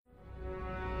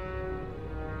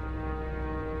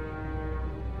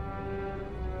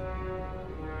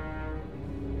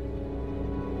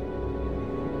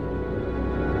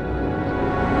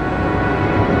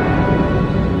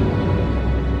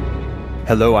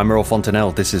Hello, I'm Earl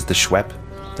Fontanelle. This is The Schwepp,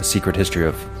 the secret history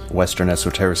of Western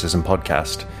esotericism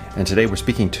podcast. And today we're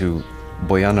speaking to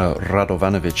Bojana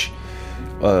Radovanovic,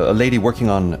 a lady working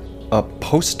on a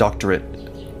postdoctorate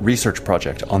research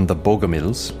project on the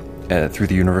Bogomils through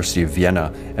the University of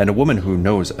Vienna, and a woman who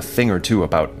knows a thing or two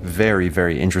about very,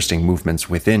 very interesting movements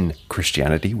within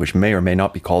Christianity, which may or may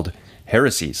not be called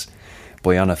heresies.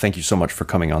 Bojana, thank you so much for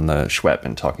coming on the Schwepp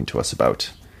and talking to us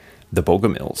about the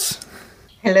Bogomils.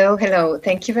 Hello.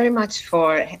 Thank you very much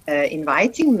for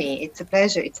inviting me. It's a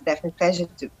pleasure. It's a definite pleasure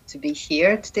to be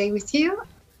here today with you.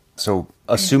 So,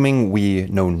 assuming we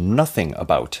know nothing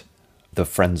about the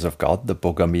Friends of God, the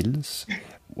Bogomils,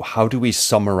 how do we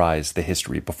summarize the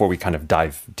history before we kind of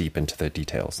dive deep into the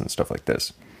details and stuff like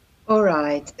this? All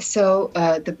right. So,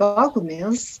 the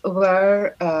Bogomils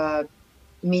were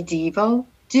medieval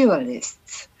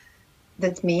dualists.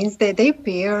 That means that they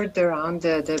appeared around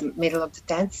the middle of the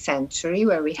 10th century,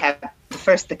 where we have the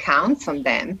first accounts on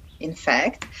them. In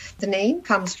fact, the name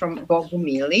comes from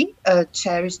Bogomili,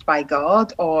 cherished by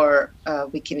God, or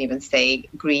we can even say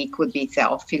Greek would be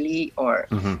Theophili, or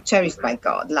cherished by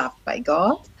God, loved by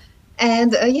God.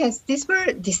 And yes, these were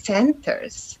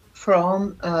dissenters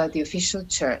from the official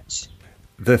church.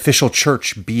 The official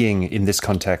church being, in this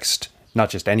context, not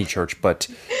just any church, but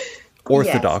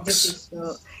Orthodox.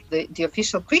 Yes, the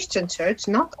official Christian church,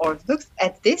 not Orthodox.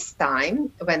 At this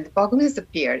time, when the Bogomils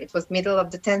appeared, it was middle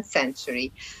of the 10th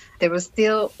century, there was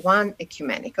still one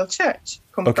ecumenical church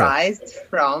comprised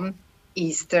from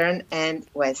Eastern and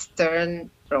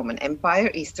Western Roman Empire,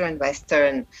 Eastern and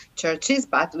Western churches,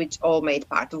 but which all made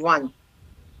part of one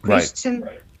Christian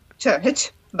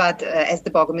church. But as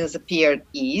the Bogomils appeared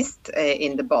east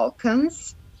in the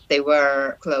Balkans, they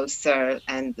were closer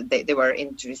and they were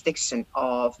in jurisdiction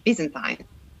of Byzantine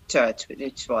Church,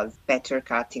 which was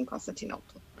Patriarchate in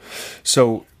Constantinople.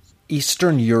 So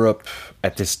Eastern Europe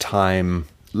at this time,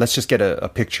 let's just get a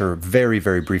picture very,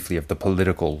 very briefly of the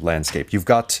political landscape. You've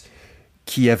got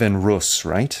Kievan Rus,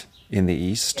 right, in the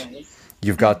east. Yes.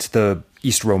 You've got the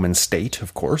East Roman state,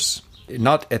 of course.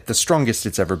 Not at the strongest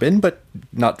it's ever been, but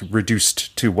not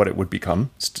reduced to what it would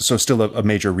become. So still a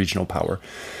major regional power.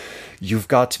 You've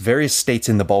got various states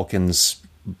in the Balkans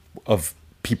of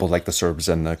people like the Serbs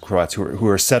and the Croats who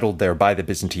are settled there by the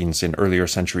Byzantines in earlier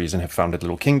centuries and have founded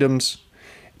little kingdoms.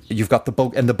 You've got the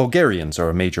Bulgarians are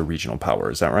a major regional power.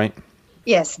 Is that right?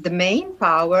 Yes, the main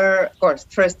power, of course,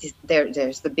 first is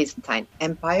there's the Byzantine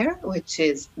Empire, which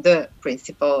is the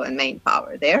principal and main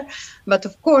power there. But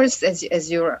of course,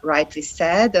 as you rightly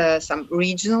said, some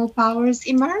regional powers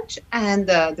emerge, and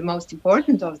the most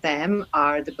important of them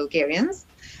are the Bulgarians,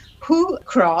 who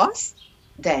cross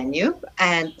Danube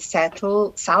and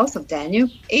settle south of Danube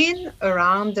in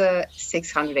around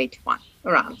 681,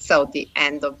 so the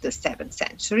end of the 7th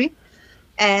century.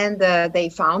 And they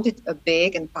founded a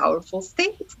big and powerful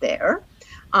state there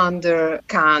under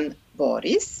Khan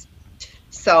Boris.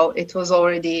 So it was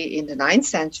already in the 9th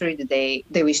century that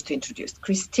they wished to introduce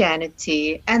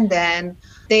Christianity, and then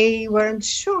they weren't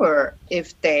sure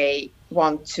if they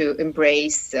want to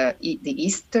embrace the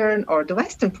Eastern or the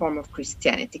Western form of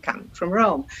Christianity coming from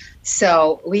Rome.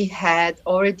 So we had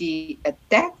already at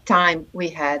that time, we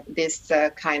had this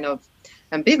kind of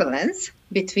ambivalence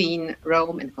between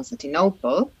Rome and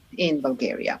Constantinople in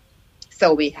Bulgaria.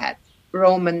 So we had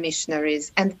Roman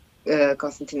missionaries and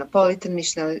Constantinopolitan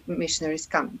missionaries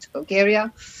coming to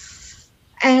Bulgaria.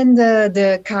 And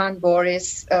the Khan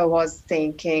Boris was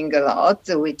thinking a lot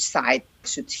which side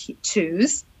should he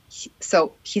choose.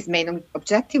 So his main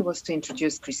objective was to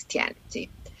introduce Christianity.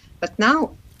 But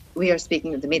now we are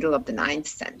speaking of the middle of the 9th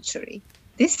century.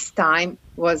 This time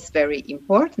was very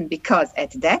important because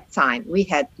at that time we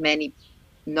had many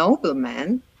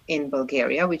noblemen in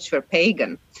Bulgaria which were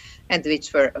pagan and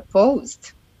which were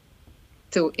opposed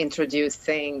to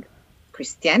introducing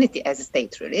Christianity as a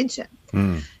state religion.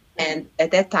 And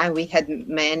at that time we had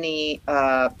many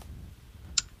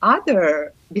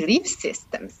other belief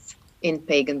systems in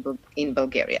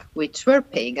Bulgaria, which were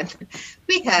pagan.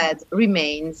 We had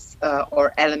remains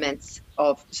or elements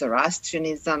of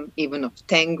Zoroastrianism, even of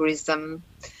Tengrism,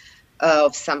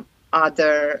 of some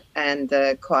other and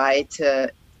quite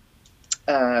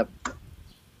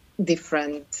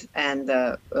different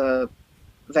and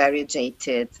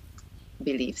variegated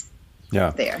beliefs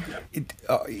there.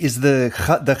 Is the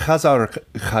Khazar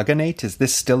Khaganate, is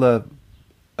this still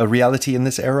a reality in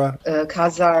this era?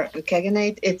 Khazar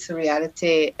Khaganate, it's a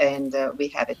reality, and we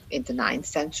have it in the 9th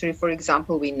century, for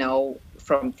example. We know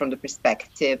from the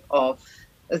perspective of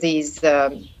these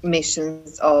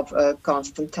missions of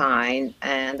Constantine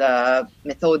and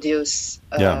Methodius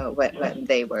when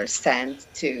they were sent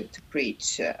to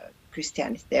preach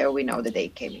Christianity there. We know that they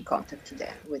came in contact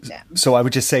with them. So I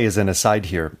would just say, as an aside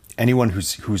here, anyone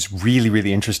who's really,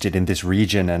 really interested in this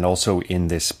region and also in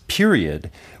this period,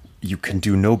 you can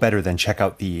do no better than check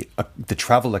out the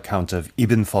travel account of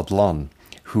Ibn Fadlan,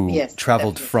 who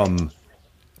traveled from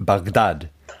Baghdad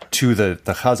to the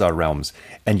Khazar realms,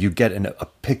 and you get a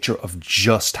picture of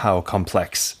just how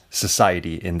complex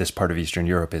society in this part of Eastern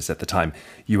Europe is at the time.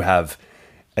 You have,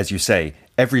 as you say,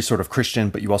 every sort of Christian,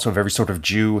 but you also have every sort of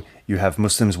Jew. You have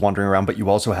Muslims wandering around, but you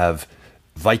also have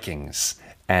Vikings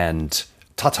and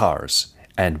Tatars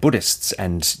and Buddhists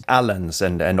and Alans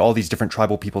and all these different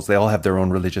tribal peoples. They all have their own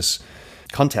religious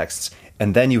contexts.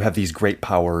 And then you have these great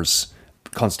powers,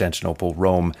 Constantinople,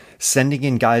 Rome, sending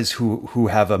in guys who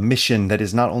have a mission that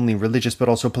is not only religious but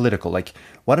also political. Like,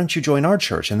 why don't you join our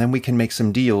church, and then we can make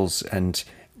some deals, and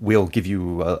we'll give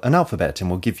you an alphabet, and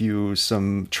we'll give you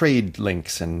some trade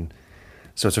links. And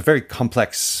so it's a very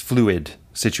complex, fluid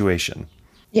situation.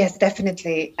 Yes,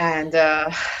 definitely. And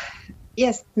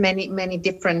yes, many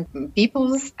different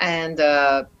peoples and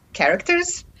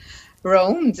characters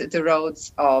roamed the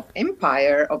roads of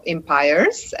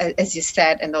empires, as you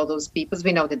said, and all those peoples.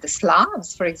 We know that the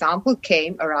Slavs, for example,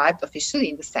 arrived officially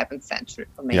in the 7th century,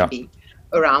 or maybe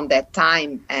around that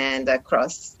time, and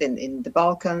crossed in the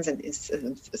Balkans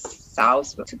and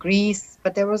south to Greece.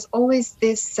 But there was always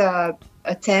this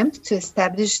attempt to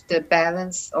establish the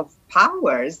balance of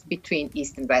powers between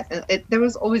East and West. And there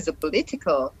was always a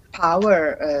political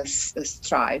power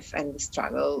strife and the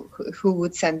struggle. Who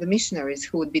would send the missionaries?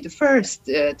 Who would be the first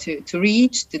to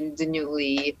reach the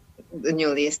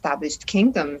newly established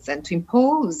kingdoms and to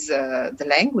impose the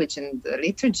language and the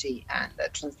liturgy and the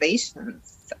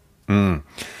translations?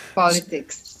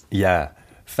 Politics. Yeah,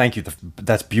 thank you.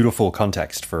 That's beautiful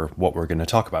context for what we're going to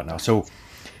talk about now. So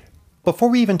before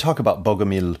we even talk about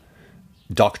Bogomil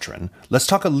doctrine, let's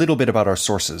talk a little bit about our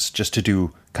sources, just to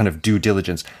do kind of due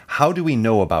diligence. How do we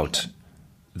know about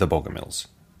the Bogomils?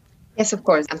 Yes, of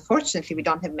course. Unfortunately, we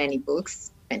don't have many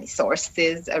books, many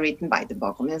sources written by the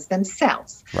Bogomils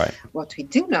themselves. Right. What we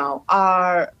do know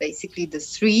are basically the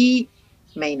 3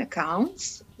 main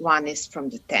accounts. One is from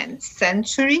the 10th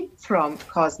century, from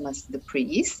Cosmas the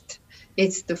priest.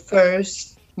 It's the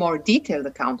first more detailed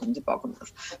account on the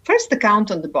Bogomils. First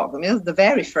account on the Bogomils, the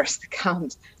very first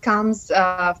account, comes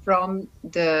from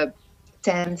the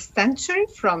 10th century,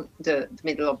 from the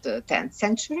middle of the 10th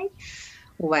century,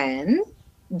 when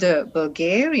the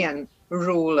Bulgarian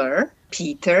ruler,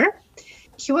 Peter,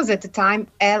 he was at the time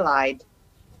allied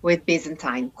with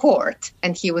Byzantine court,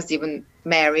 and he was even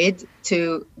married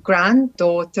to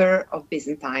granddaughter of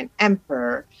Byzantine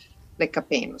emperor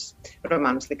Lecapenus,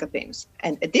 Romanus Lecapenus.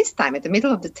 And at this time, at the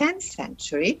middle of the 10th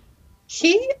century,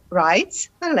 he writes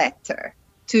a letter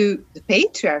to the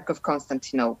Patriarch of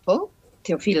Constantinople,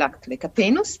 Theophylact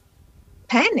Lecapenus,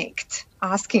 panicked,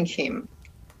 asking him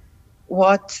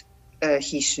what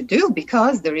he should do,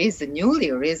 because there is a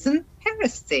newly arisen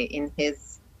heresy in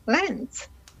his lands.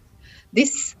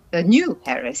 This new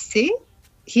heresy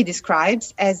he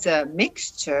describes as a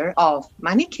mixture of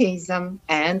Manichaeism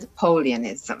and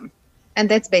Paulianism. And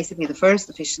that's basically the first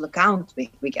official account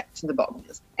we get in the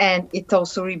Bogomils. And it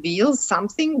also reveals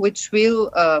something which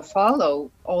will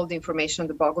follow all the information on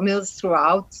the Bogomils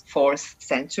throughout 4th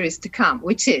centuries to come,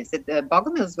 which is that the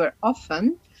Bogomils were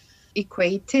often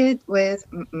equated with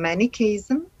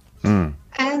Manichaeism.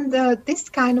 And this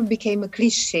kind of became a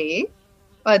cliche.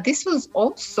 But this was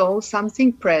also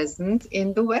something present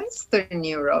in the Western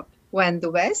Europe, when the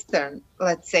Western,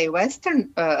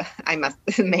 I must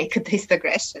make this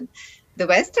digression, the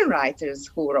Western writers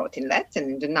who wrote in Latin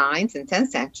in the 9th and 10th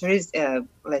centuries,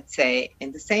 let's say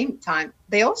in the same time,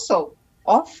 they also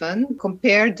often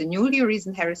compared the newly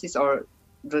arisen heresies or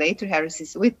the later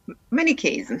heresies with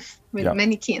Manichaeism, with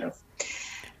Manichaeans.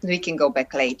 We can go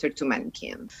back later to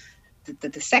Manichaean.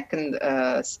 The second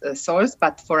source,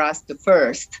 but for us the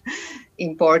first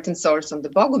important source on the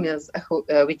Bogomils,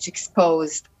 which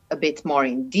exposed a bit more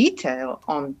in detail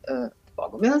on the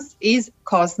Bogomils, is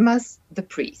Cosmas the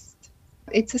priest.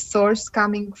 It's a source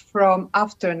coming from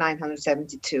after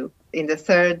 972, in the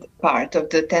 3rd part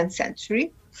of the 10th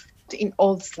century. In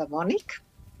Old Slavonic,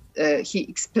 he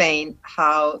explained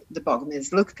how the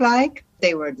Bogomils looked like.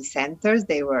 They were dissenters,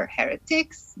 they were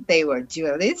heretics, they were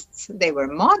dualists, they were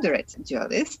moderate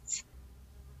dualists.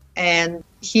 And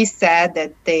he said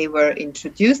that they were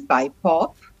introduced by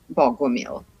Pope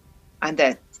Bogomil, and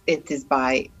that it is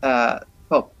by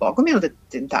Pope Bogomil that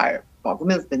the entire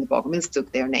Bogomils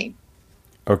took their name.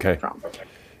 Okay. From.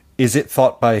 Is it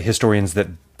thought by historians that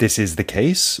this is the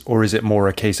case, or is it more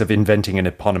a case of inventing an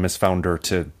eponymous founder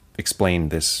to explain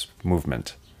this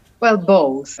movement? Well,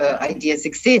 both ideas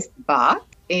exist, but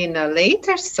in a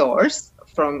later source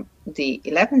from the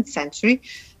 11th century,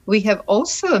 we have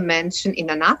also mentioned in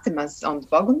anathemas on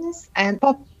Bogomils, and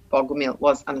Pope Bogomil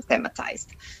was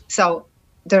anathematized. So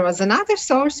there was another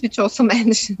source which also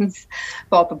mentions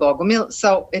Pope Bogomil.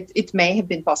 So it may have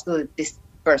been possible that this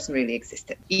person really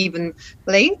existed. Even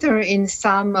later in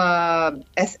some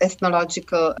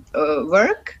ethnological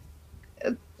work,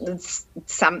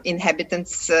 some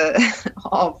inhabitants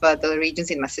of the regions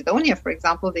in Macedonia, for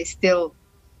example, they still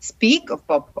speak of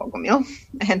Pope Bogomil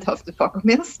and of the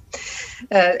Bogomils.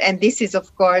 And this is,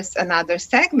 of course, another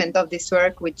segment of this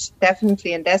work which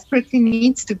definitely and desperately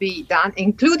needs to be done,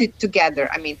 included together.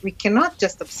 I mean, we cannot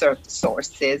just observe the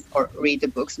sources or read the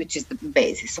books, which is the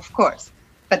basis, of course.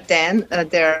 But then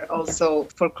there are also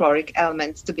folkloric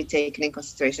elements to be taken in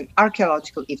consideration,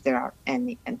 archaeological, if there are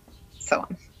any, and so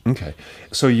on. Okay.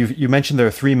 So you mentioned there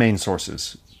are three main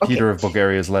sources. Okay. Peter of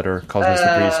Bulgaria's letter, Cosmas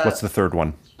the Priest. What's the third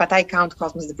one? But I count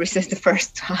Cosmas the Priest as the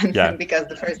first one, because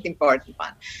the first important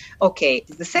one. Okay.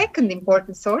 The second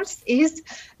important source is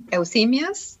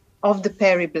Eusebius of the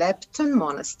Periblepton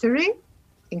Monastery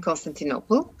in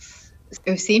Constantinople.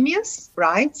 Eusebius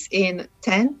writes in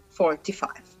 1045.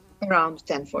 Around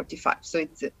 1045, so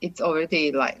it's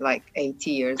already like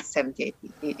 80 years, 70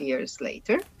 years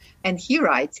later, and he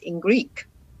writes in Greek.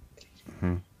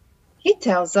 Mm-hmm. He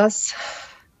tells us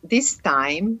this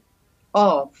time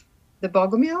of the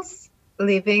Bogomils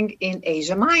living in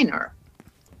Asia Minor,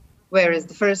 whereas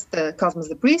the first Cosmas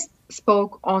the Priest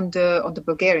spoke on the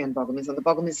Bulgarian Bogomils, on the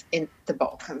Bogomils in the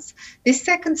Balkans. This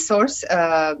second source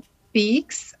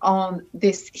speaks on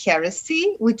this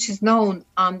heresy, which is known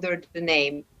under the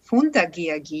name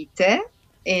Fundagiagite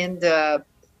in the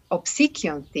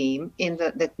Opsikion theme,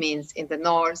 that means in the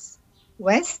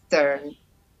northwestern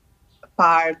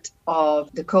part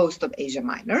of the coast of Asia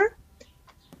Minor.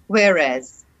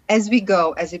 Whereas as we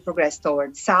progress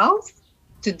towards south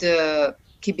to the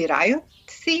Kibirayot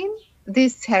theme,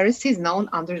 this heresy is known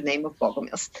under the name of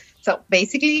Bogomils. So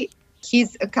basically,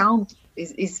 his account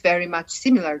is very much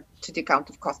similar to the account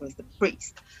of Cosmas the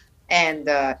Priest. And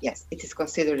yes, it is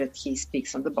considered that he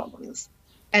speaks on the Bogomils.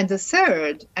 And the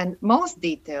third and most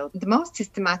detailed, the most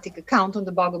systematic account on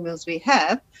the Bogomils we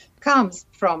have comes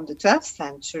from the 12th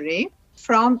century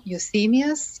from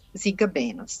Eusebius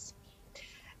Zygabenus.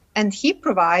 And he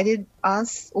provided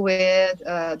us with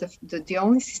the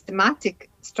only systematic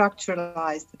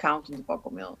structuralized account on the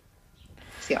Bogomil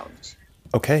theology.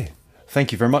 Okay,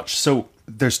 thank you very much. So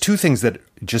there's two things that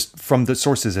just from the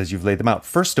sources as you've laid them out.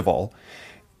 First of all,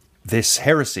 this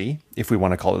heresy, if we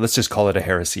want to call it, let's just call it a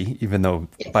heresy, even though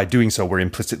by doing so, we're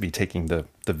implicitly taking the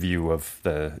view of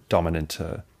the dominant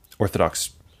Orthodox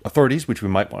authorities, which we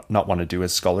might not want to do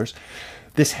as scholars.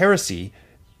 This heresy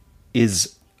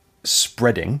is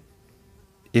spreading.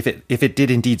 If it did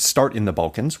indeed start in the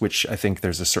Balkans, which I think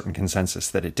there's a certain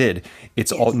consensus that it did,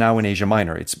 it's all now in Asia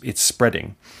Minor. It's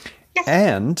spreading. Yes.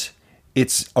 And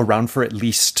it's around for at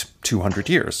least 200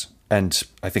 years. And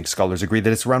I think scholars agree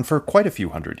that it's around for quite a few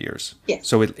hundred years. Yes.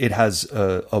 So it has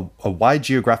a wide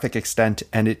geographic extent,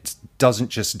 and it doesn't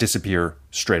just disappear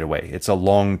straight away. It's a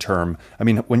long-term. I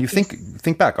mean, when you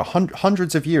think back,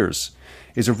 hundreds of years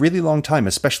is a really long time,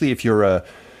 especially if you're a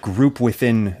group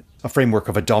within a framework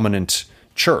of a dominant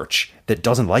church that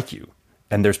doesn't like you.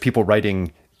 And there's people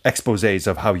writing exposés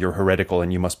of how you're heretical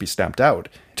and you must be stamped out.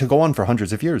 To go on for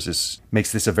hundreds of years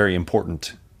makes this a very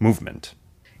important movement.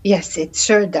 Yes, it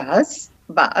sure does.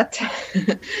 But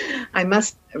I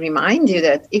must remind you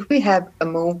that if we have a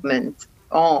movement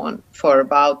on for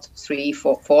about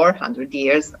 400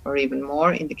 years or even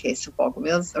more, in the case of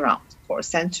Bogomils, around 4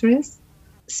 centuries,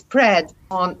 spread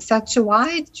on such a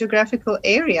wide geographical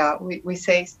area, we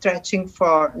say stretching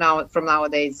from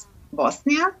nowadays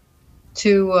Bosnia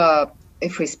to,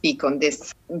 if we speak on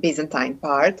this Byzantine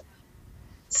part,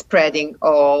 spreading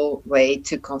all the way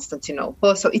to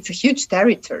Constantinople. So it's a huge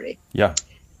territory. Yeah.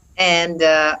 And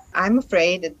I'm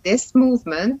afraid that this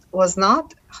movement was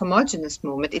not a homogeneous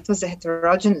movement. It was a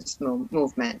heterogeneous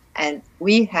movement. And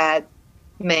we had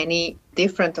many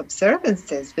different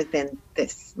observances within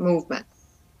this movement.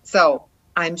 So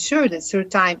I'm sure that through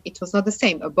time, it was not the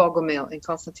same. A Bogomil in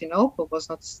Constantinople was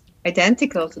not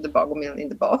identical to the Bogomil in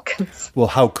the Balkans. Well,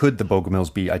 how could the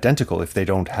Bogomils be identical if they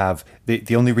don't have...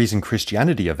 The only reason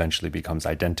Christianity eventually becomes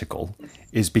identical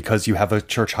is because you have a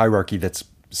church hierarchy that's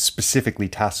specifically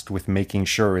tasked with making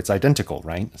sure it's identical,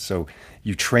 right? So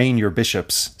you train your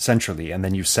bishops centrally and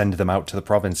then you send them out to the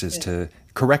provinces to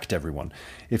correct everyone.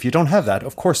 If you don't have that,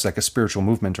 of course, like a spiritual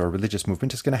movement or a religious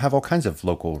movement is going to have all kinds of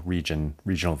local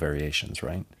regional variations,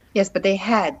 right? Yes, but they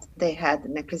had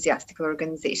an ecclesiastical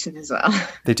organization as well.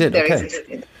 They did, There okay.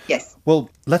 existed. Yes. Well,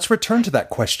 let's return to that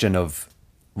question of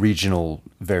regional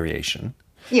variation.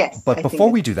 Yes. But before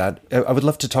we do that, I would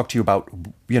love to talk to you about,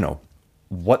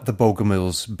 what the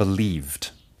Bogomils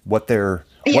believed, what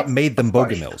made them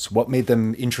Bogomils, what made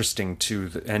them interesting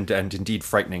and indeed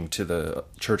frightening to the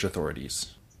church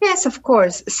authorities. Yes, of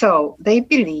course. So they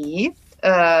believed,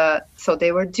 so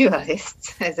they were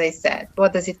dualists, as I said.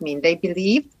 What does it mean? They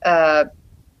believed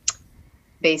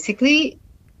basically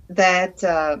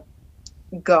that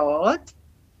God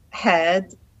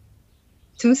had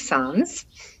two sons,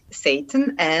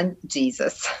 Satan and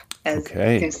Jesus, as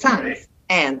two sons.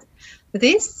 And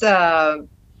this,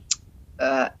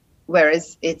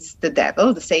 whereas it's the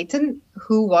devil, the Satan,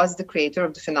 who was the creator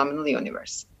of the phenomenal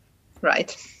universe,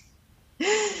 right?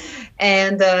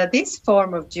 And this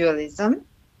form of dualism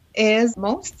is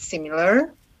most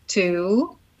similar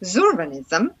to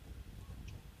Zurvanism.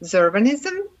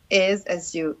 Zurvanism is,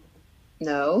 as you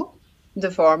know,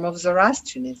 the form of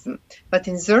Zoroastrianism. But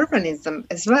in Zurvanism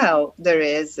as well, there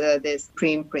is this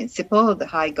supreme principle, the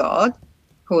high god,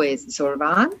 who is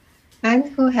Zurvan, and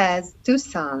who has two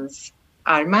sons,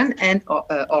 Arman and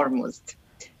Ormuzd.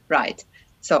 Right.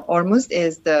 So Ormuzd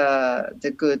is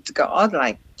the good god,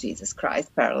 like Jesus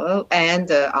Christ, parallel, and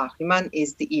Ahriman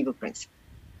is the evil principle.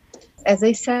 As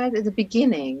I said at the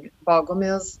beginning,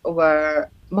 Bogomils were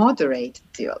moderate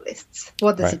dualists.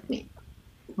 What does it mean?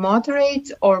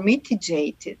 Moderate or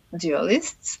mitigated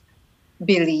dualists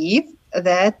believe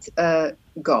that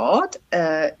God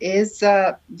is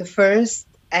the first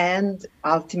and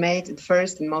ultimate, the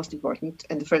first and most important,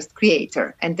 and the first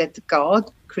creator, and that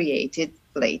God created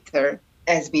later,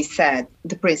 as we said,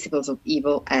 the principles of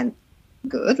evil and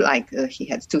good, like he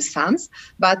had two sons,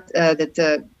 but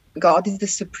that God is the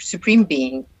supreme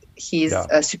being. He is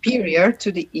superior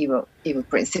to the evil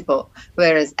principle.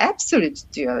 Whereas absolute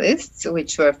dualists,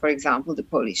 which were, for example, the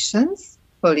Paulicians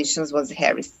was a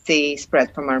heresy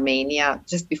spread from Armenia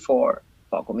just before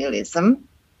Bogomilism,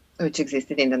 which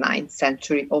existed in the 9th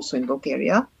century, also in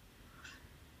Bulgaria.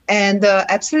 And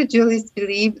absolute dualists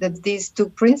believe that these two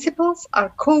principles are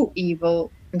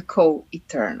co-evil and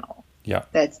co-eternal. Yeah,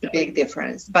 that's the big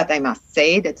difference. But I must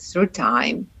say that through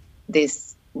time,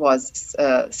 this was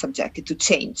subjected to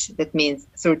change. That means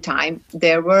through time,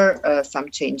 there were some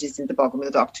changes in the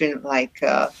Bogomil doctrine, like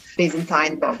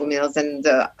Byzantine Bogomils, and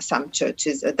some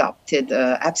churches adopted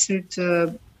absolute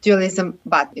dualism,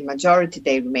 but in majority,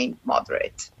 they remained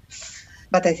moderate.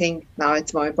 But I think now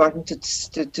it's more important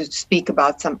to speak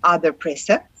about some other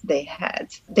precepts they had.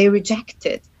 They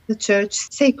rejected the church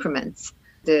sacraments,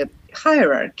 the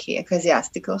hierarchy,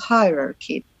 ecclesiastical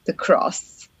hierarchy, the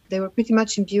cross. They were pretty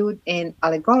much imbued in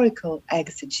allegorical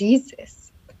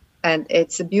exegesis. And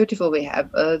it's beautiful. We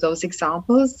have those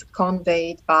examples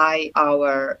conveyed by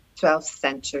our 12th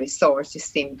century source,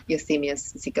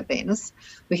 Eusebius Sicapenus.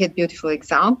 We had beautiful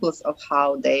examples of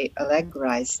how they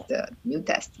allegorized the New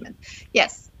Testament.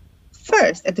 Yes,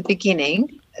 first, at the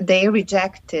beginning, they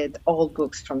rejected all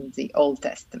books from the Old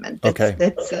Testament.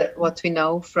 That's what we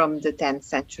know from the 10th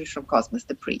century from Cosmas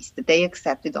the Priest, that they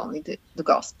accepted only the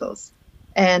Gospels.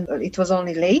 And it was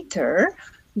only later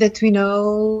that we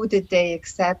know that they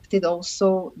accepted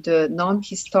also the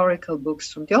non-historical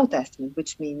books from the Old Testament,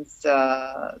 which means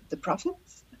the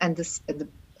prophets and the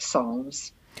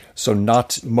Psalms. So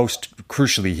not most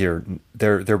crucially here,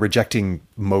 they're rejecting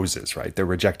Moses, right? They're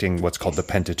rejecting what's called the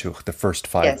Pentateuch, the first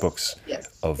five books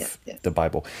of the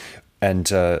Bible.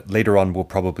 And later on, we'll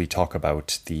probably talk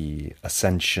about the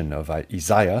Ascension of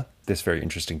Isaiah, this very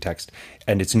interesting text.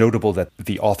 And it's notable that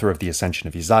the author of the Ascension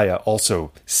of Isaiah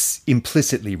also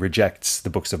implicitly rejects the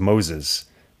books of Moses,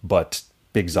 but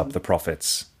bigs up the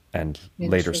prophets and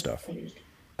later stuff.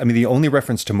 I mean, the only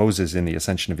reference to Moses in the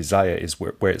Ascension of Isaiah is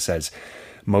where it says,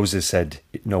 Moses said,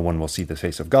 no one will see the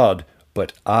face of God,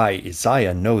 but I,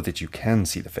 Isaiah, know that you can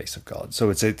see the face of God.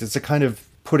 So it's a kind of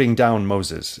putting down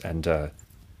Moses and,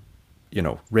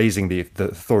 raising the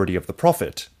authority of the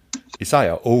prophet,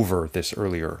 Isaiah, over this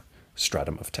earlier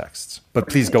stratum of texts. But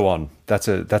please go on. That's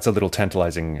a little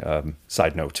tantalizing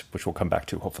side note, which we'll come back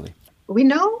to, hopefully. We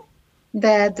know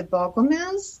that the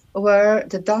Bogomils were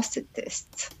the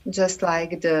Docetists, just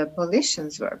like the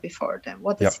Paulicians were before them.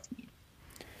 What does it mean?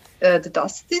 The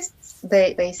Docetists,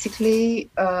 they basically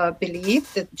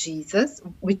believed that Jesus,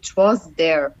 which was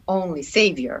their only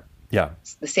savior, Yeah.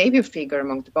 The savior figure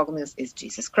among the Bogomils is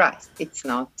Jesus Christ. It's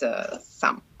not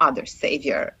some other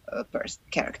savior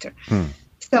character.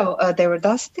 So they were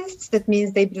Docetists. That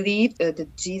means they believed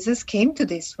that Jesus came to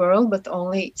this world, but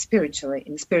only spiritually,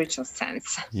 in a spiritual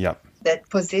sense. Yeah. That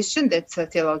position, that's a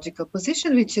theological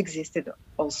position, which existed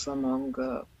also among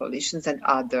Paulicians and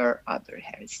other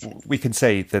heresies. We can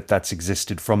say that that's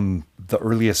existed from the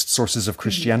earliest sources of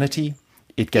Christianity.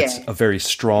 It gets a very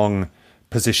strong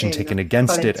position taken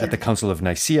against it at the Council of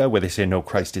Nicaea, where they say, no,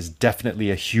 Christ is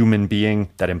definitely a human being.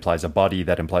 That implies a body.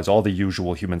 That implies all the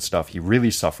usual human stuff. He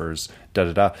really suffers,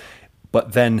 da-da-da.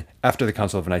 But then after the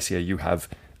Council of Nicaea, you have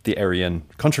the Arian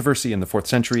controversy in the 4th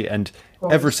century. And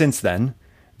ever since then,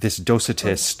 this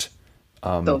Docetist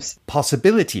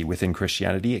possibility within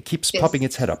Christianity, it keeps popping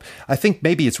its head up. I think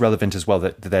maybe it's relevant as well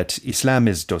that Islam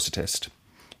is Docetist,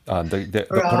 the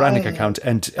Quranic account,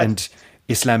 and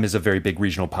Islam is a very big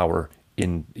regional power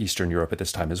in Eastern Europe at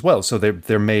this time as well. So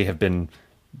there may have been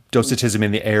Docetism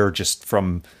in the air just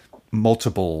from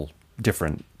multiple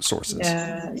different sources.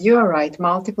 You are right.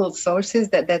 Multiple sources.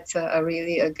 That's a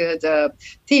really a good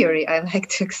theory. I like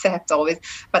to accept always.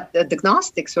 But the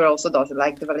Gnostics were also Docet,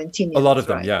 like the Valentinians. A lot of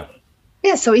them, right? yeah.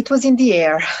 Yeah, so it was in the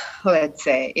air, let's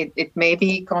say. It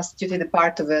maybe constituted a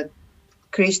part of a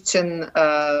Christian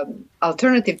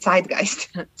alternative zeitgeist.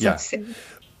 Yeah.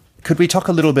 Could we talk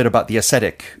a little bit about the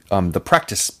ascetic, the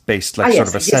practice-based, sort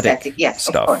of ascetic yes,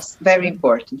 stuff? Of course. Very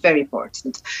important, very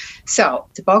important. So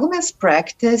the Bogomils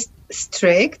practiced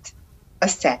strict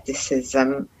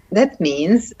asceticism. That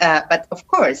means, but of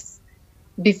course,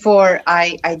 before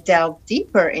I delve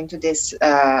deeper into this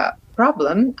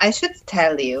problem, I should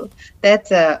tell you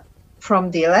that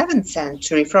from the 11th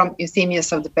century, from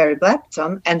Euthemius of the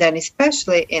Periblepton, and then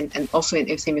especially and also in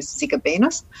Euthemius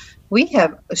Zigabenus, we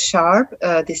have a sharp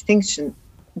distinction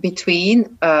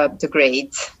between the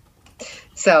grades.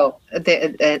 So,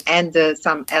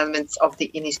 some elements of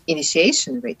the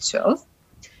initiation rituals.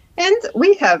 And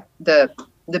we have the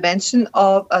mention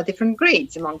of different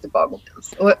grades among the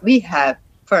Bogomils. We have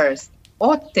first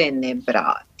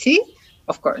Otenebrati,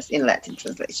 of course, in Latin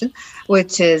translation,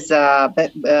 which is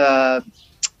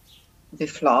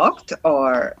beflogged,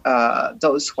 or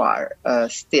those who are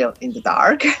still in the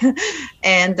dark,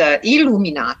 and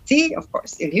Illuminati, of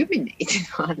course, illuminated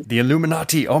ones. The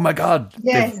Illuminati, oh my God,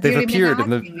 yes, they've appeared in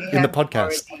the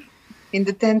podcast. In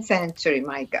the 10th century,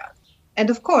 my God. And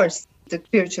of course, the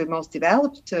spiritually most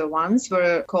developed ones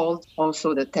were called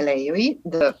also the Teleioi,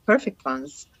 the perfect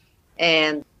ones.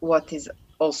 And what is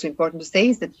also important to say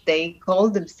is that they call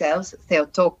themselves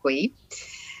Theotokoi,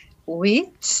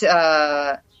 which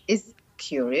is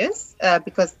curious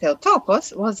because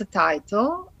Theotokos was a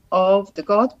title of the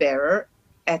God-bearer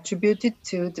attributed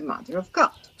to the Mother of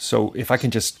God. So if I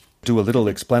can just do a little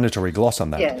explanatory gloss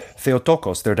on that. Yes.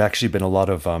 Theotokos, there'd actually been a lot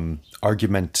of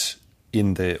argument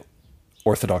in the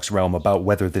Orthodox realm about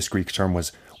whether this Greek term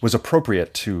was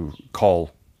appropriate to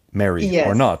call Mary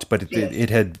or not, but it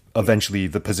had eventually,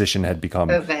 the position had become,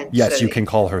 yes, you can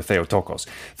call her Theotokos.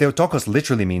 Theotokos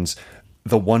literally means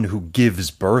the one who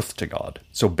gives birth to God.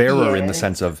 So bearer in the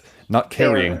sense of not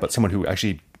carrying, but someone who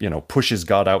actually, pushes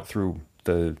God out through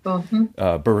the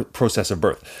process of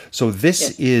birth. So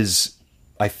this is,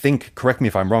 I think, correct me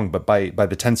if I'm wrong, but by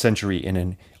the 10th century in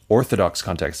an Orthodox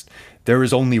context, there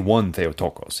is only one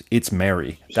Theotokos. It's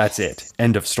Mary. That's it.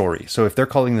 End of story. So if they're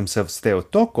calling themselves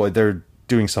Theotokoi, they're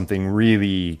doing something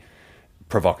really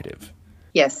provocative.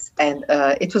 Yes, and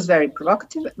it was very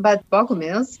provocative, but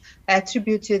Bogomils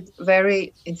attributed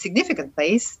very insignificant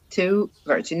place to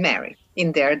Virgin Mary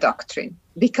in their doctrine,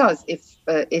 because if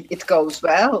it goes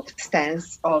well to the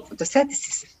stance of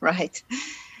Doceticism, right?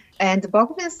 And the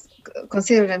Bogomils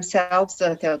consider themselves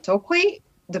Theotokoi,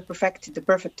 the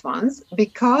perfect ones,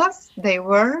 because they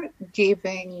were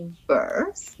giving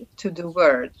birth to the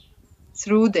Word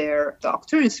through their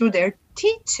doctrine, through their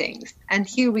teachings. And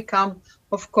here we come,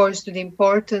 of course, to the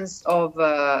importance of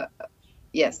the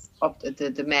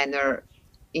manner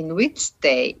in which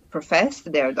they professed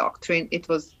their doctrine. It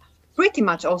was pretty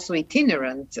much also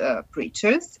itinerant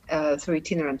preachers, through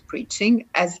itinerant preaching,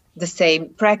 as the same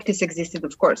practice existed,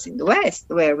 of course, in the West,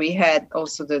 where we had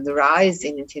also the rise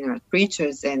in itinerant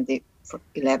preachers in the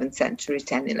 11th century,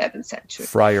 11th century.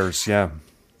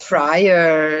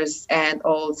 Friars and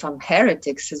some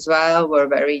heretics as well were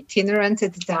very itinerant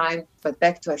at the time, but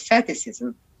back to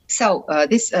asceticism. So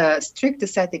these strict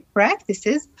ascetic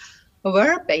practices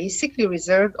were basically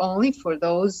reserved only for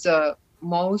those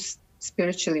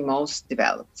spiritually most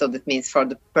developed. So that means for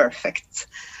the perfects,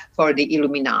 for the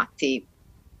Illuminati.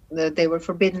 They were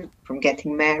forbidden from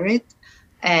getting married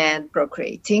and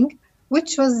procreating.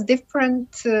 which was differently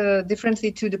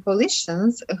to the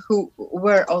Paulicians, who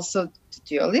were also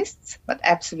dualists, but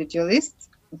absolute dualists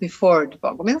before the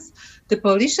Bogomils. The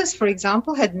Paulicians, for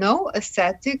example, had no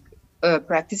ascetic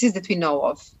practices that we know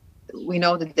of. We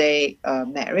know that they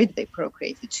married, they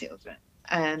procreated children,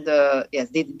 and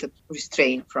didn't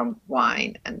restrain from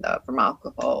wine and from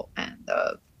alcohol. And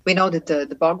we know that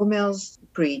the Bogomils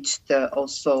preached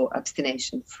also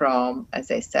abstination from,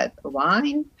 as I said,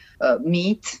 wine,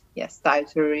 meat,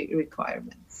 dietary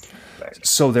requirements.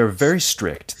 So they're very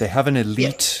strict. They have an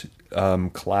elite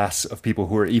class of people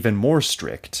who are even more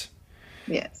strict.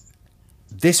 Yes.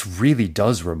 This really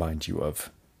does remind you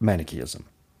of Manichaeism,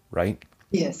 right?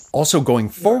 Yes. Also, going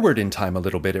forward in time a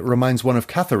little bit, it reminds one of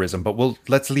Catharism, but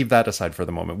let's leave that aside for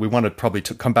the moment. We want to probably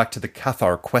come back to the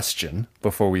Cathar question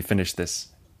before we finish this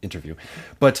interview.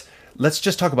 But let's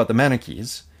just talk about the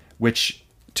Manichees, which,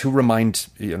 to remind,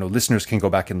 listeners can go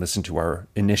back and listen to our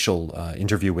initial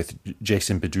interview with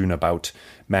Jason Bedun about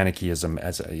Manichaeism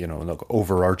as a,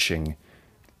 overarching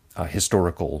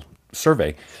historical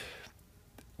survey.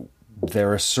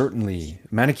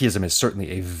 Manichaeism is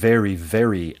certainly a very,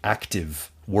 very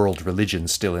active world religion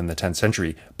still in the 10th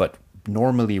century, but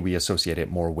normally we associate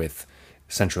it more with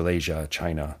Central Asia,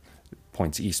 China,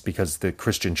 points east, because the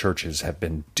Christian churches have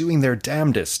been doing their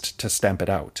damnedest to stamp it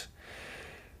out.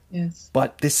 Yes.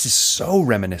 But this is so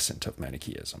reminiscent of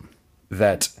Manichaeism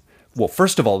that, well,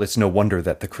 first of all, it's no wonder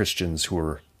that the Christians who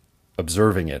are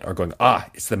observing it are going,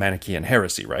 it's the Manichaean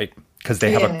heresy, right? Because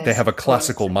they have a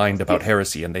classical mind about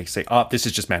heresy, and they say, this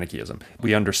is just Manichaeism.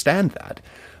 We understand that.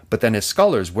 But then as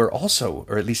scholars, we're also,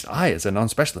 or at least I as a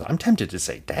non-specialist, I'm tempted to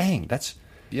say, dang, that's,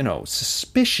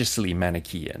 suspiciously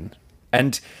Manichaean.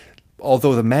 And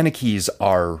although the Manichees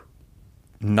are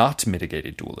not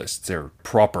mitigated dualists, they're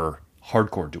proper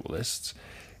hardcore dualists,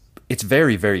 it's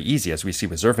very, very easy, as we see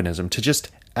with Zurvanism, to just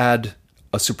add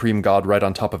a supreme god right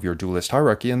on top of your dualist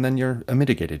hierarchy, and then you're a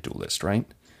mitigated dualist, right?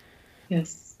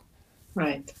 Yes.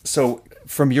 Right. So,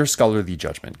 from your scholarly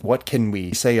judgment, what can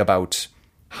we say about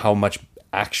how much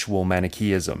actual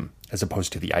Manichaeism, as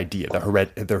opposed to the idea, the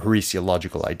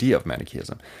heresiological idea of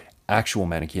Manichaeism, actual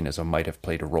Manichaeanism might have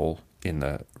played a role in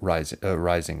the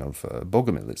rising of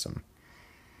Bogomilism?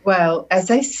 Well,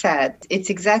 as I said, it's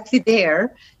exactly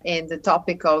there in the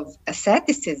topic of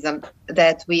asceticism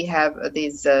that we have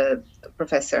this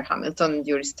Professor Hamilton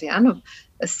Juristianov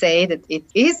say that it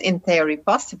is in theory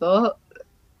possible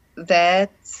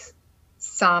that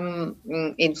some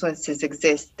influences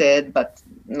existed, but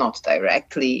not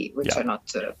directly,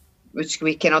 which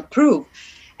we cannot prove.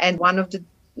 And one of the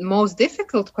most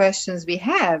difficult questions we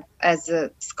have as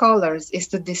scholars is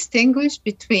to distinguish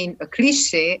between a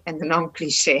cliché and a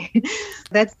non-cliché.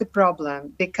 That's the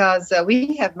problem, because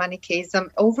we have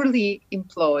Manichaeism overly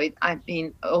employed. I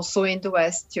mean, also in the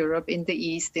West, Europe, in the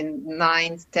East, in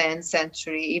 9th, 10th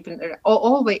century, even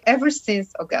ever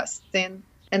since Augustine.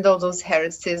 And all those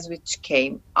heresies which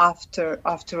came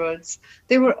afterwards,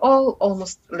 they were all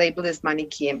almost labeled as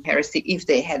Manichaean heresy if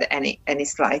they had any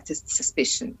slightest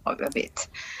suspicion of it.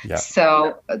 Yeah.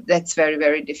 So that's very,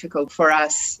 very difficult for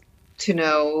us to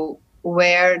know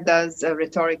where does a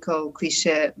rhetorical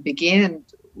cliché begin,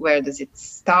 where does it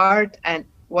start, and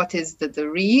what is the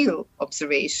real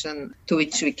observation to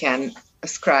which we can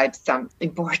ascribe some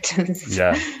importance,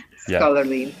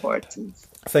 scholarly importance.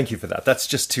 Thank you for that. That's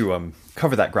just to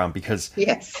cover that ground, because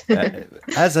yes.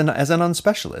 as an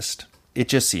unspecialist, it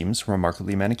just seems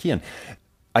remarkably Manichaean.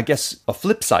 I guess a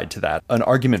flip side to that, an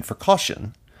argument for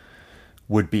caution,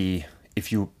 would be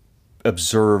if you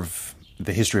observe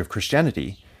the history of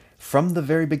Christianity, from the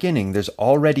very beginning, there's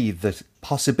already the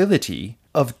possibility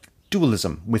of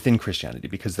dualism within Christianity,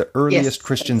 because the earliest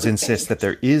Christians insist that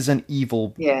there is an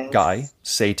evil guy,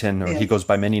 Satan, or he goes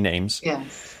by many names.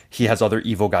 Yes. He has other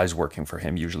evil guys working for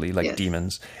him, usually, like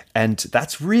demons. And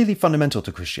that's really fundamental to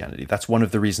Christianity. That's one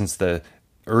of the reasons the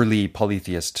early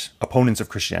polytheist opponents of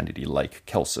Christianity, like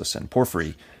Celsus and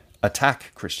Porphyry,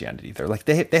 attack Christianity. They're like,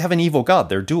 they have an evil God.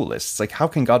 They're dualists. Like, how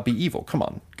can God be evil? Come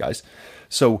on, guys.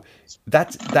 So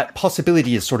that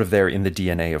possibility is sort of there in the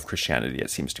DNA of Christianity,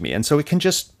 it seems to me. And so it can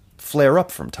just flare up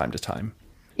from time to time.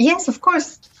 Yes, of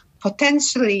course.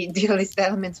 Potentially dualist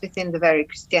elements within the very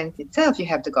Christianity itself. You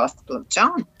have the Gospel of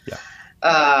John.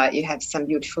 Yeah. You have some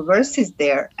beautiful verses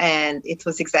there. And it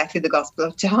was exactly the Gospel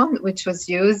of John which was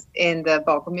used in the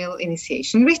Bogomil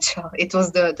initiation ritual. It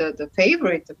was the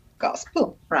favorite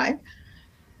gospel, right?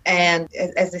 And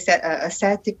as I said,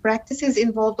 ascetic practices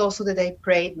involved also that they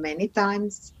prayed many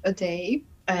times a day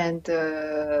and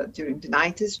during the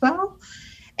night as well.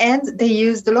 And they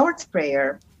used the Lord's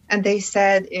Prayer. And they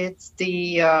said it's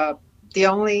the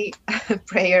only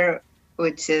prayer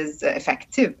which is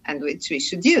effective and which we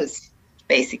should use,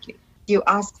 basically. You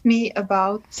asked me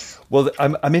about... Well,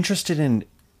 I'm interested in...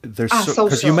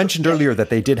 Because you mentioned earlier that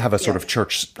they did have a sort of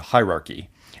church hierarchy,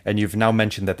 and you've now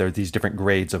mentioned that there are these different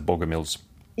grades of bogomils.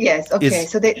 Yes, okay.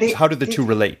 So how do the two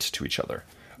relate to each other?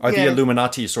 Are the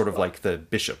Illuminati sort of like the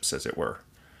bishops, as it were?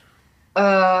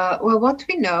 Well, what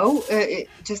we know,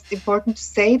 just important to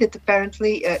say that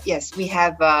apparently, yes, we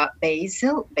have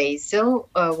Basil. Basil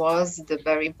was the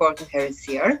very important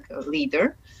heresiarch,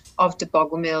 leader of the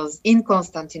Bogomils in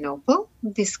Constantinople,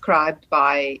 described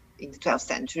in the 12th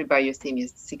century by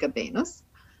Eusebius Sigabenus.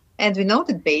 And we know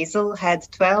that Basil had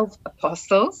 12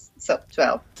 apostles, so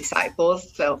 12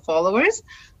 disciples, 12 followers,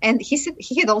 and he said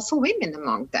he had also women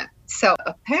among them. So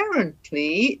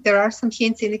apparently there are some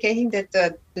hints indicating that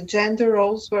the gender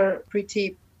roles were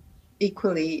pretty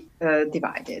equally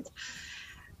divided,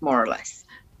 more or less.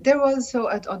 There was, so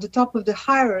on the top of the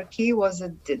hierarchy was a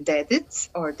dedit,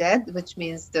 or dead, which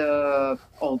means the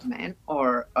old man,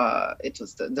 or it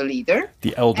was the leader.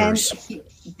 The elders. And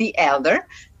the elder.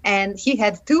 And he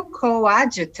had two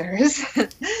coadjutors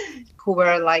who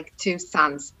were like two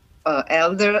sons,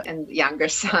 elder and younger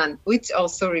son, which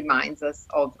also reminds us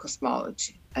of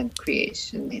cosmology and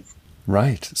creation myth.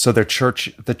 Right. So their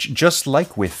church, just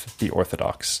like with the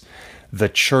Orthodox, the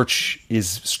church is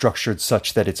structured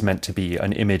such that it's meant to be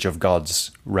an image of God's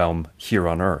realm here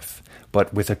on earth,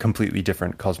 but with a completely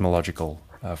different cosmological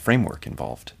framework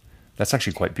involved. That's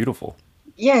actually quite beautiful.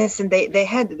 Yes, and they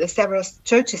had several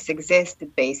churches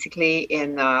existed basically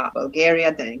in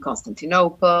Bulgaria, then in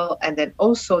Constantinople, and then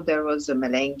also there was a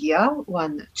Melengia,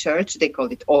 one church, they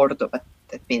called it Ordo, but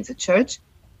that means a church.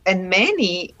 And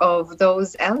many of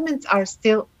those elements are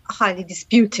still highly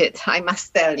disputed, I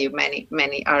must tell you.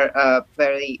 Many are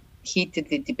very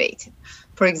heatedly debated.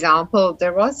 For example,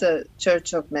 there was a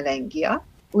church of Melengia,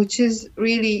 which is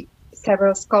really...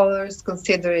 Several scholars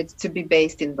consider it to be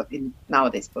based in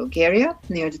nowadays Bulgaria,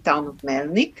 near the town of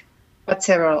Melnik, but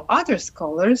several other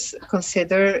scholars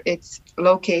consider it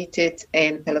located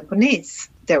in Peloponnese.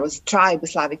 There was a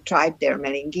Slavic tribe there,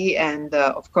 Melengi, and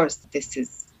of course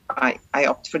I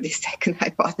opt for this second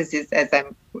hypothesis as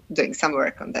I'm doing some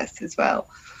work on this as well.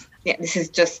 Yeah, this is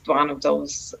just one of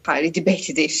those highly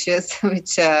debated issues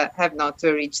which have not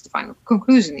reached the final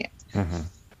conclusion yet. Mm-hmm.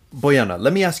 Bojana,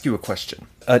 let me ask you a question.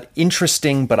 An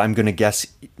interesting, but I'm going to guess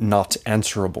not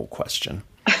answerable question.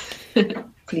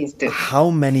 Please do. How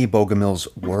many Bogomils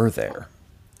were there?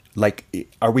 Like,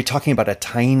 are we talking about a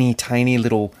tiny, tiny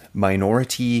little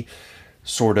minority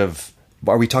sort of...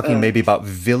 Are we talking maybe about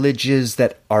villages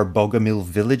that are Bogomil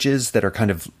villages that are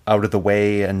kind of out of the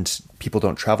way and people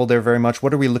don't travel there very much?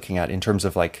 What are we looking at in terms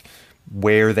of like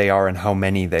where they are and how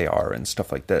many they are and stuff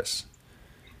like this?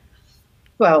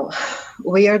 Well,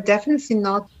 we are definitely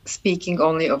not speaking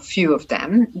only of few of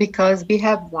them, because we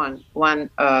have one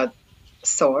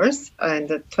source in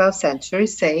the 12th century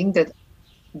saying that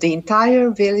the entire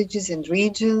villages and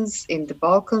regions in the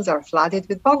Balkans are flooded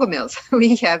with Bogomils.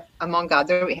 We have, among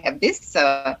other, we have this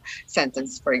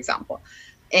sentence, for example.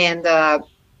 And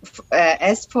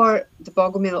as for the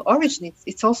Bogomil origin,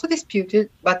 it's also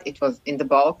disputed, but it was in the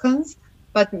Balkans.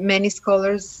 But many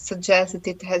scholars suggest that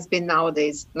it has been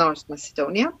nowadays North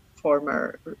Macedonia,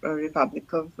 former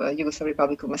Yugoslav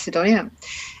Republic of Macedonia.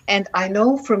 And I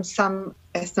know from some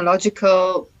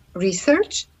ethnological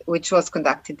research, which was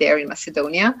conducted there in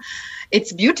Macedonia,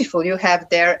 it's beautiful. You have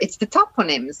there, it's the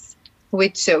toponyms,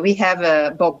 which we have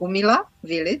a Bogumila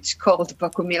village called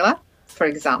Bogumila, for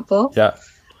example. Yeah.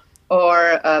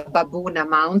 Or Babuna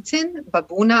Mountain.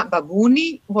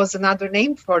 Babuni was another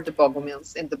name for the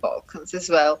Bogomils in the Balkans as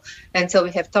well. And so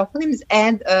we have toponyms,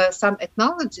 and some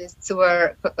ethnologists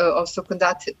were also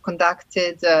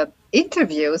conducted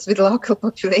interviews with local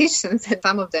populations, and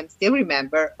some of them still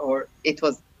remember, or it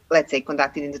was, let's say,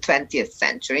 conducted in the 20th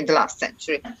century, in the last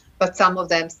century. But some of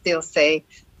them still say,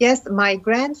 yes, my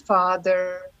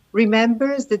grandfather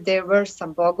remembers that there were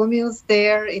some Bogomils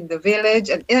there in the village,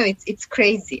 and it's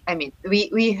crazy. I mean,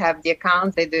 we have the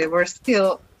account that they were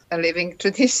still a living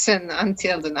tradition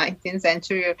until the 19th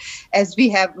century, as we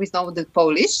know the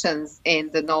Paulicians in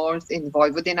the north, in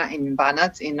Vojvodina, in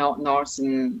Banat, in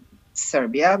northern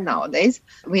Serbia nowadays.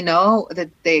 We know that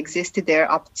they existed there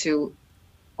up to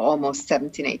almost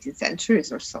 17th, 18th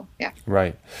centuries or so. Yeah.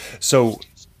 Right. So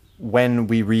when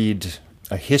we read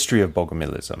a history of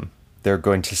Bogomilism, they're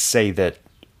going to say that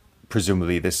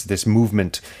presumably this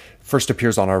movement first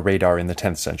appears on our radar in the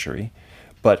 10th century.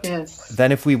 But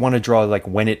then if we want to draw like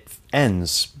when it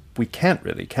ends, we can't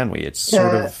really, can we? It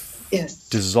sort of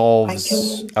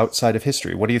dissolves outside of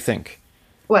history. What do you think?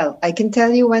 Well, I can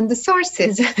tell you when the source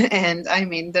is. And I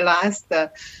mean, the last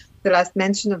The last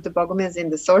mention of the Bogomils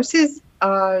in the sources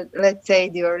are, let's say,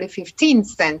 the early 15th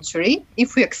century,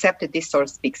 if we accept that this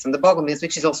source speaks on the Bogomils,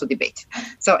 which is also debated.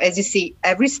 So as you see,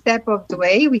 every step of the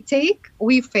way we take,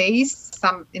 we face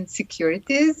some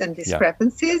insecurities and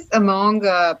discrepancies among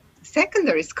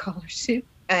secondary scholarship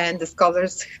and the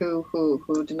scholars who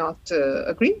do not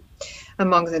agree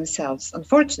among themselves,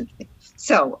 unfortunately.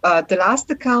 So the last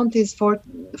account is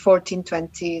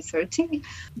 1420-30,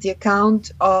 the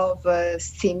account of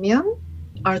Simeon,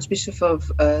 Archbishop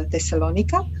of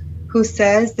Thessalonica, who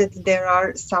says that there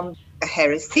are some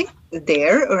heresy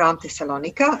there around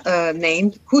Thessalonica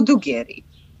named Kudugeri.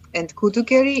 And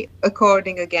Kudugeri,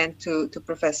 according again to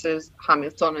Professors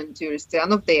Hamilton and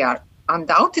Juristianov, they are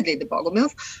undoubtedly the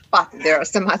Bogomils, but there are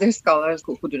some other scholars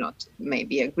who do not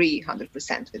maybe agree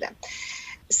 100% with them.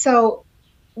 So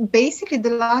basically,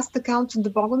 the last accounts of the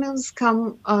Bogomils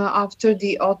come after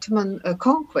the Ottoman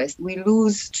conquest. We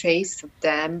lose trace of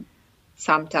them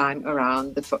sometime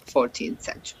around the 14th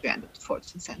century, end of the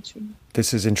 14th century.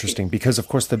 This is interesting because, of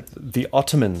course, the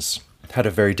Ottomans had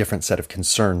a very different set of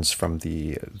concerns from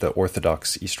the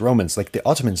Orthodox East Romans. Like, the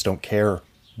Ottomans don't care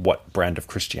what brand of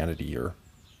Christianity you're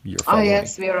following. Oh,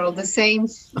 yes, we are all the same,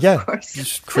 of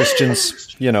course.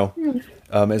 Christians,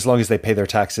 as long as they pay their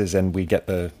taxes and we get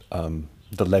the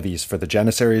levies for the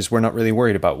Janissaries, we're not really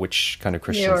worried about which kind of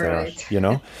Christians they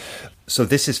are, So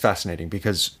this is fascinating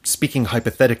because, speaking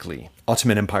hypothetically,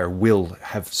 Ottoman Empire will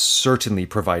have certainly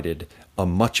provided a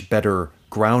much better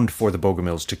ground for the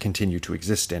Bogomils to continue to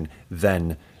exist in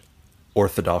than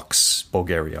Orthodox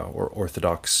Bulgaria or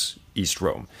Orthodox East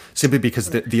Rome, simply because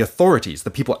the authorities,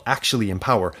 the people actually in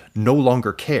power, no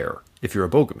longer care if you're a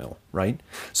Bogomil, right?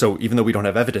 So even though we don't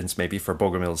have evidence maybe for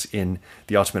Bogomils in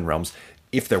the Ottoman realms,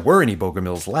 if there were any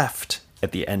Bogomils left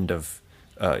at the end of,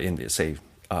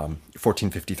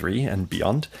 1453 and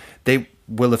beyond, they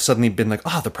will have suddenly been like,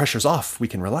 the pressure's off, we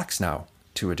can relax now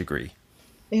to a degree.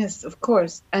 Yes, of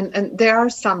course. And there are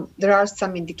some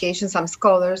indications, some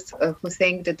scholars who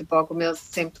think that the Bogomils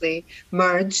simply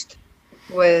merged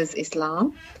with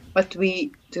Islam, but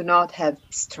we do not have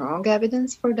strong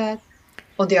evidence for that.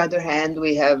 On the other hand,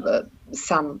 we have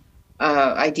some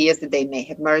ideas that they may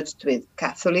have merged with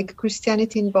Catholic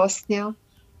Christianity in Bosnia,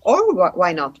 or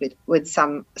why not with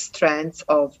some strands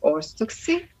of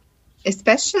Orthodoxy,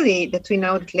 especially that we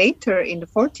know that later in the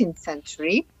 14th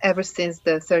century, ever since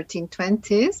the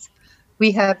 1320s,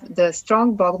 we have the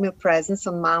strong Bogomil presence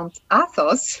on Mount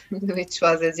Athos, which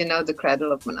was, as you know, the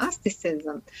cradle of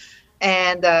monasticism.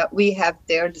 And we have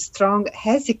there the strong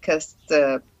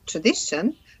Hesychast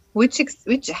tradition, which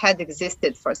had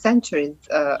existed for centuries,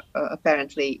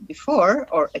 apparently before,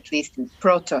 or at least in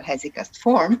proto-Hesychast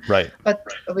form, right? But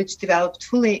which developed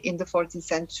fully in the 14th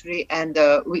century, and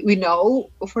we know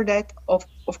for that, of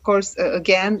course,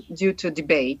 again due to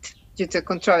debate, due to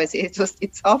controversy.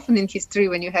 It's often in history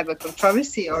when you have a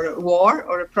controversy or a war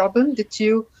or a problem that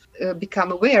you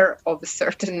become aware of a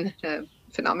certain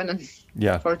phenomenon.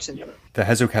 Yeah, fortunately. The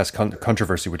Hesychast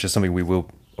controversy, which is something we will,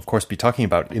 of course, be talking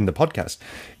about in the podcast,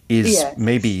 is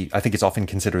maybe, I think it's often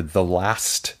considered the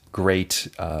last great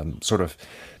sort of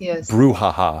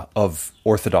brouhaha of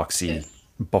orthodoxy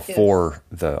before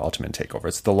the Ottoman takeover.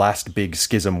 It's the last big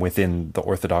schism within the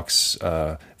Orthodox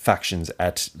factions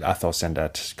at Athos and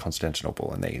at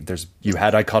Constantinople. And you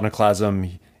had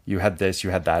iconoclasm, you had this, you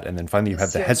had that, and then finally you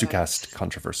have the Hesychast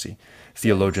controversy.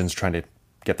 Theologians trying to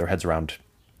get their heads around,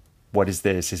 what is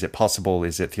this? Is it possible?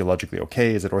 Is it theologically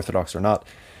okay? Is it orthodox or not?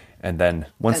 And then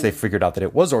once they figured out that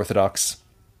it was orthodox,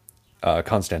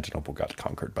 Constantinople got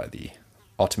conquered by the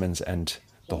Ottomans and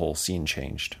the whole scene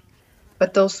changed.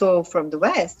 But also from the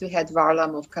West, we had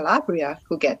Varlam of Calabria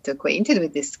who get acquainted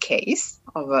with this case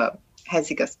of a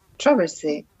Hesychast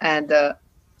controversy. And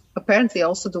apparently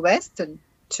also the Western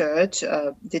Church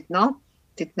did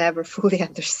never fully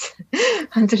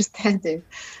understand it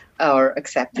or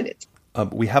accepted it.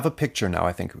 We have a picture now,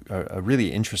 I think, a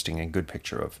really interesting and good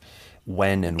picture of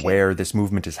when and where this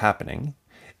movement is happening,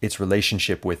 its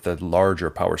relationship with the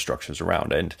larger power structures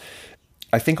around. And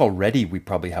I think already we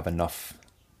probably have enough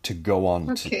to go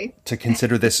on to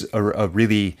consider this a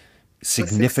really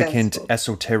significant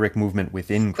esoteric movement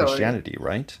within Christianity,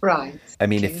 right? Right. I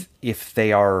mean, if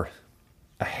they are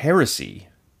a heresy,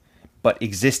 but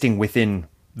existing within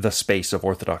the space of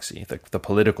orthodoxy, the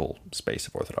political space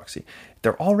of orthodoxy,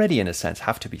 they're already, in a sense,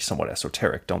 have to be somewhat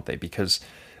esoteric, don't they? Because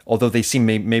although they seem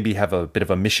maybe have a bit of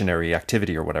a missionary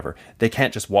activity or whatever, they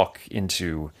can't just walk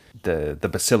into the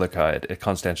basilica at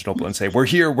Constantinople and say, we're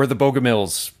here, we're the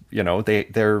Bogomils.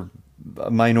 They're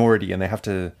a minority and they have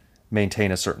to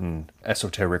maintain a certain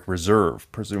esoteric reserve,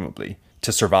 presumably,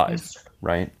 to survive,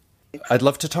 right? I'd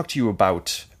love to talk to you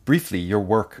briefly your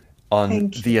work on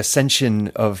the Ascension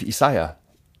of Isaiah,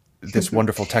 this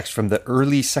wonderful text from the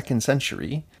early 2nd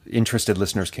century. Interested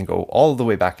listeners can go all the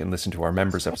way back and listen to our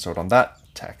members episode on that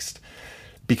text,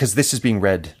 because this is being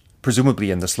read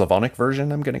presumably in the Slavonic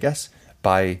version, I'm going to guess,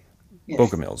 by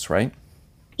Bogomils, right?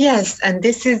 Yes, and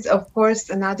this is, of course,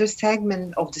 another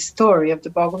segment of the story, of the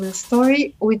Bogomil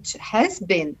story, which has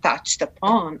been touched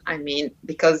upon. I mean,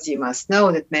 because you must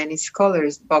know that many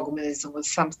scholars, Bogomilism was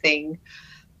something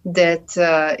that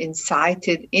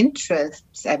incited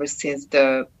interests ever since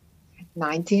the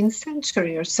 19th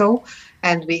century or so.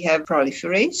 And we have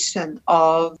proliferation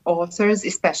of authors,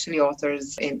 especially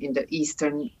authors in the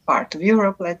eastern part of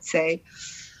Europe, let's say,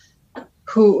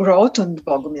 who wrote on the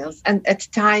Bogomils. And at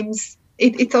times,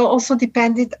 it also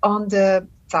depended on the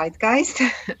zeitgeist,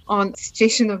 on the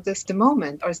situation of the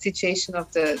moment or situation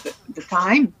of the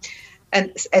time.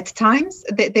 And at times,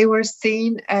 they were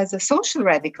seen as social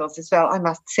radicals as well, I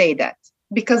must say that.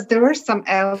 Because there were some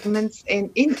elements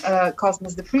in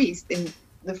Cosmas the Priest, in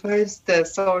the first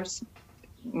source,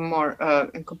 more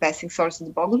encompassing source of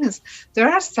the Bogomils, there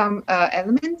are some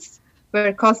elements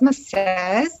where Cosmas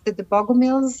says that the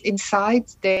Bogomils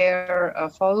incite their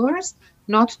followers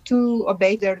not to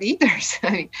obey their leaders.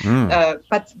 I mean,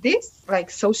 but this, like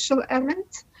social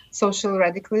element, social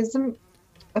radicalism,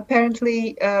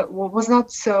 apparently was not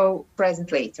so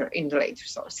present later in the later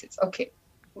sources. Okay,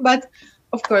 but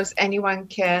of course, anyone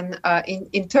can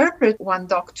interpret one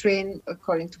doctrine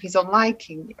according to his own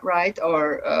liking, right,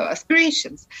 or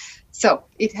aspirations. So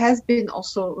it has been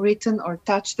also written or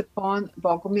touched upon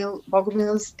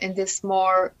Bogomils in this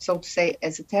more, so to say,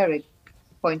 esoteric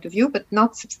point of view, but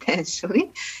not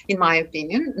substantially, in my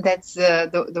opinion. That's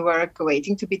the work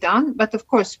waiting to be done. But of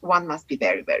course, one must be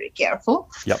very, very careful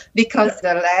because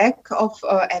the lack of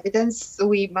evidence,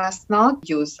 we must not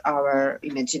use our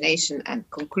imagination and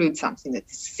conclude something that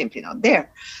is simply not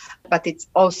there. But it's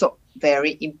also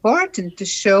very important to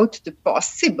show to the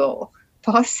possible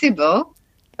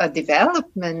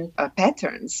development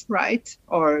patterns, right?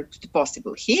 Or to the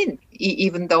possible hint.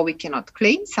 Even though we cannot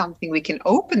claim something, we can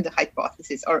open the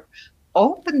hypothesis or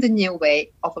open the new way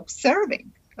of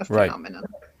observing a phenomenon,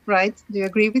 right? Do you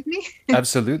agree with me?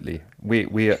 Absolutely.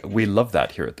 We love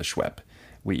that here at the Schwepp.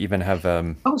 We even have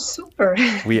oh, super.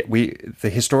 we the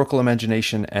historical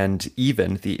imagination and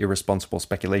even the irresponsible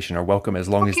speculation are welcome as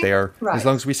long as they are as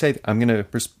long as we say I'm going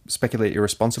to speculate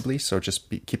irresponsibly. So just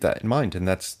keep that in mind, and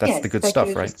that's the good stuff,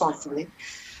 right? Responsibly.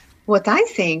 What I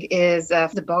think is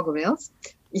the Bogomils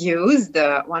used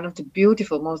one of the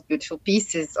most beautiful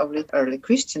pieces of early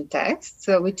Christian texts,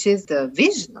 which is the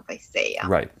Vision of Isaiah.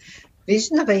 Right.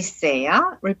 Vision of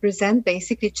Isaiah represent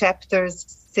basically chapters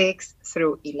 6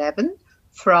 through 11.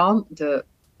 From the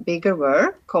bigger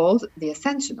work called The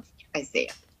Ascension of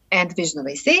Isaiah. And Vision of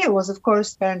Isaiah was, of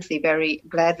course, apparently very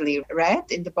gladly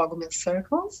read in the Bogomil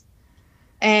circles.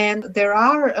 And there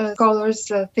are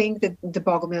scholars think that the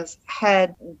Bogomils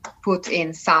had put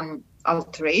in some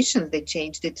alterations. They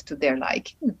changed it to their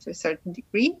liking to a certain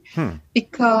degree.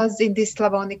 Because in these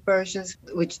Slavonic versions,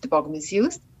 which the Bogomils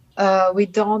used, we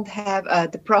don't have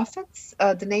the prophets.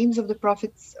 The names of the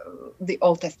prophets, the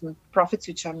Old Testament prophets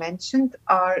which are mentioned,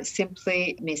 are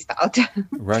simply missed out.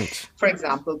 Right. For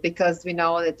example, because we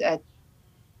know that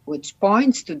which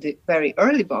points to the very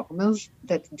early Bogomils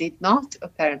that did not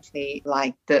apparently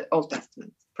like the Old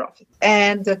Testament prophets.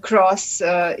 And the cross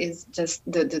is just,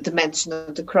 the mention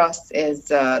of the cross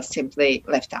is simply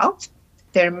left out.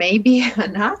 There may be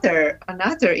another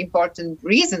important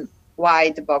reason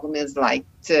why the Bogomils liked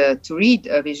to read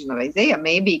A Vision of Isaiah,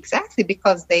 maybe exactly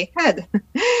because they had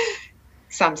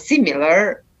some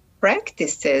similar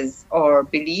practices or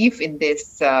belief in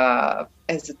this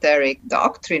esoteric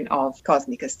doctrine of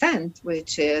cosmic ascent,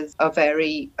 which is a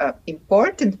very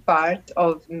important part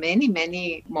of many,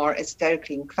 many more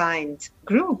esoterically inclined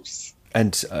groups.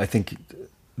 And I think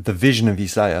the Vision of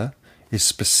Isaiah is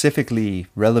specifically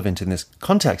relevant in this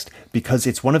context because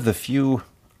it's one of the few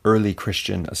early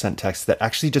Christian ascent text that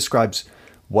actually describes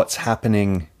what's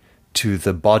happening to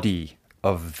the body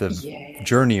of the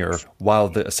journeyer while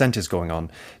the ascent is going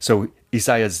on. So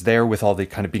Isaiah's there with all the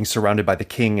kind of being surrounded by the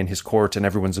king and his court and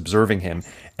everyone's observing him,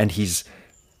 and he's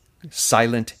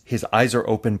silent, his eyes are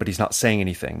open, but he's not saying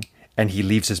anything, and he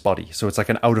leaves his body. So it's like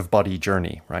an out-of-body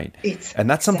journey, right? And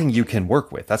that's something you can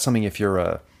work with. That's something if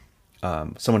you're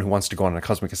someone who wants to go on a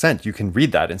cosmic ascent, you can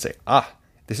read that and say,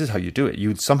 this is how you do it.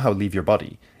 You somehow leave your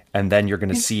body, and then you're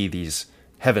going to see these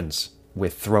heavens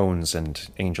with thrones and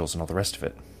angels and all the rest of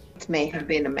it. It may have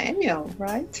been a manual,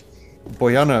 right?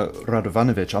 Bojana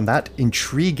Radovanovic, on that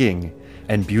intriguing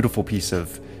and beautiful piece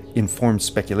of informed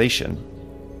speculation,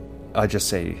 I just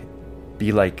say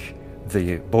be like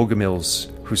the Bogomils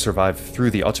who survived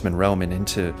through the Ottoman realm and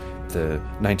into the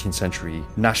 19th century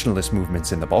nationalist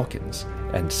movements in the Balkans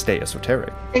and stay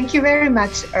esoteric. Thank you very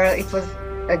much, Earl. It was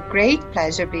a great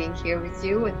pleasure being here with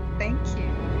you, and thank you.